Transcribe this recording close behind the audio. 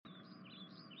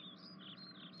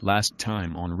Last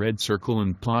time on Red Circle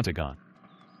and Plotagon.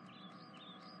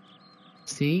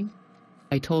 See?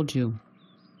 I told you.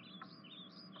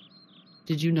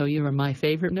 Did you know you are my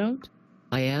favorite note?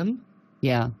 I am?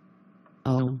 Yeah.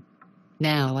 Oh.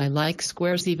 Now I like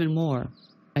squares even more.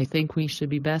 I think we should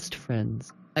be best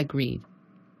friends. Agreed.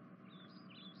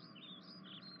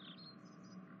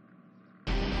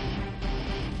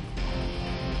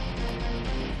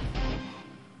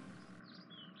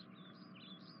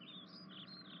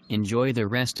 Enjoy the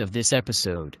rest of this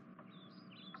episode.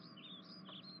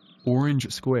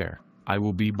 Orange Square. I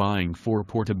will be buying 4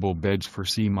 portable beds for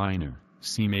C minor,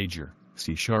 C major,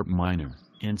 C sharp minor,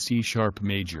 and C sharp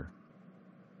major.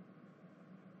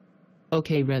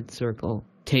 Okay, Red Circle.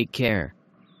 Take care.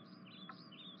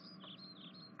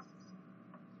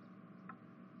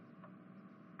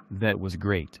 That was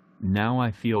great. Now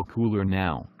I feel cooler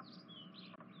now.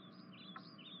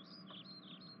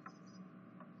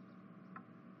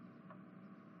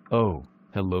 Oh,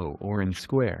 hello Orange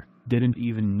Square. Didn't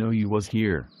even know you was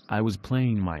here. I was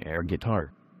playing my air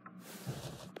guitar.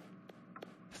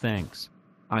 Thanks.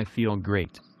 I feel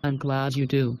great. I'm glad you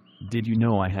do. Did you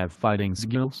know I have fighting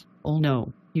skills? Oh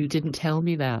no, you didn't tell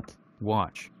me that.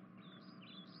 Watch.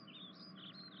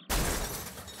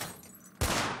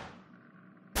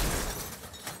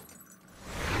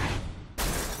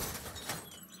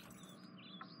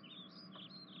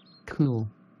 Cool.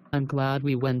 I'm glad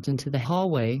we went into the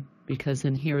hallway, because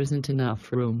in here isn't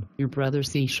enough room. Your brother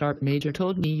C sharp major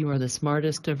told me you are the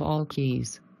smartest of all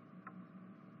keys.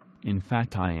 In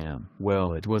fact I am.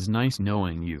 Well, it was nice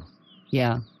knowing you.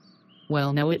 Yeah.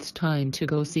 Well, now it's time to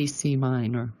go see C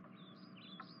minor.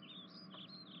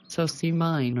 So C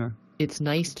minor, it's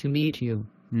nice to meet you.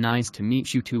 Nice to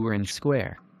meet you too, Orange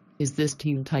Square. Is this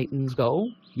Teen Titans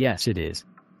Go? Yes, it is.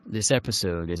 This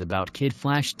episode is about Kid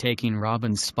Flash taking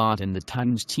Robin's spot in the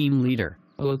Titans team leader.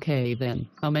 Okay then,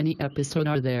 how many episodes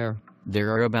are there?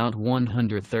 There are about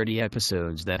 130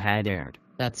 episodes that had aired.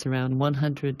 That's around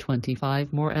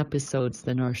 125 more episodes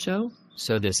than our show?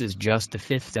 So this is just the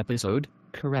 5th episode?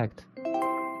 Correct.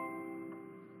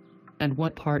 And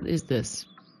what part is this?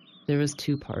 There is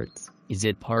 2 parts. Is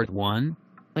it part 1?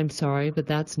 I'm sorry, but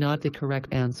that's not the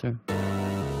correct answer.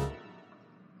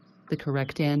 The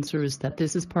correct answer is that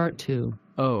this is part 2.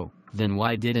 Oh, then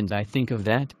why didn't I think of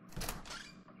that?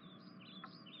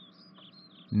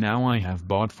 Now I have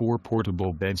bought 4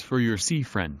 portable beds for your C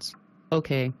friends.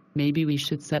 Okay, maybe we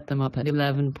should set them up at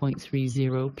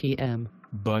 11:30 p.m.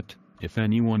 But, if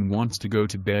anyone wants to go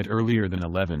to bed earlier than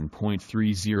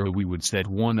 11:30 we would set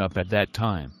one up at that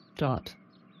time.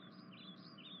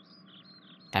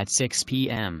 At 6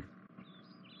 p.m.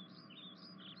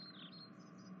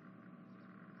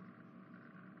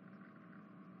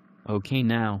 Okay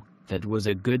now, that was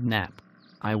a good nap.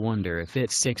 I wonder if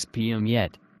it's 6 p.m.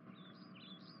 yet.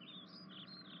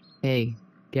 Hey,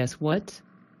 guess what?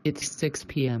 It's 6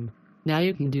 p.m. Now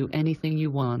you can do anything you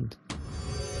want.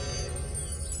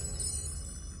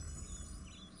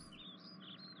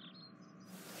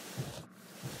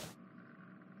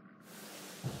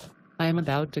 I am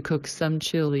about to cook some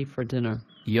chili for dinner.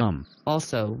 Yum.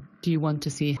 Also, do you want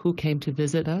to see who came to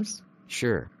visit us?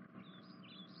 Sure.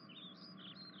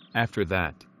 After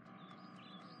that.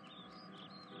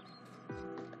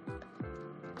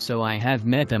 So I have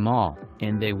met them all,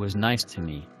 and they was nice to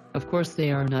me. Of course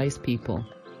they are nice people.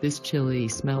 This chili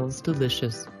smells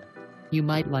delicious. You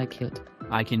might like it.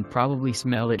 I can probably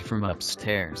smell it from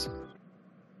upstairs.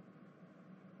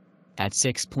 At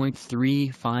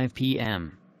 6:35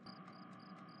 p.m.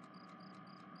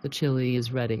 The chili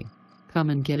is ready. Come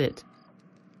and get it.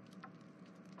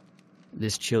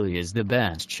 This chili is the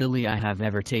best chili I have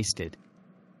ever tasted.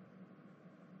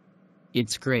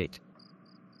 It's great.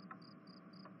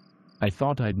 I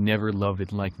thought I'd never love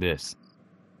it like this.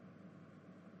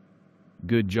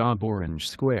 Good job Orange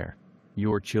Square.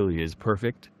 Your chili is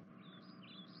perfect.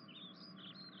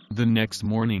 The next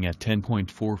morning at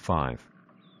 10:45.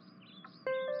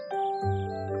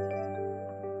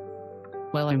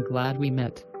 Well, I'm glad we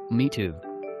met. Me too.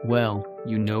 Well,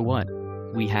 you know what?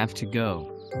 We have to go.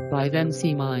 Bye then,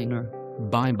 C minor.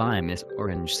 Bye-bye, Miss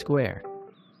Orange Square.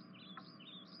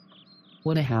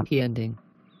 What a happy ending.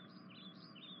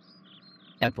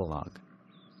 Epilogue.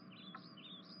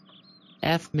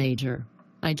 F major.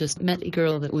 I just met a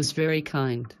girl that was very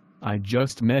kind. I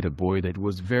just met a boy that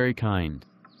was very kind.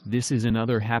 This is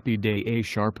another happy day A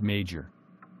sharp major.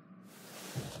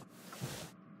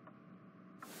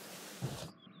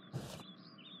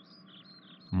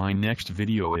 My next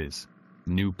video is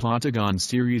new Plotagon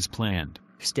series planned.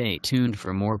 Stay tuned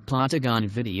for more Plotagon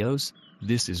videos.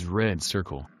 This is Red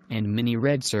Circle and Mini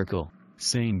Red Circle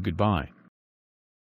saying goodbye.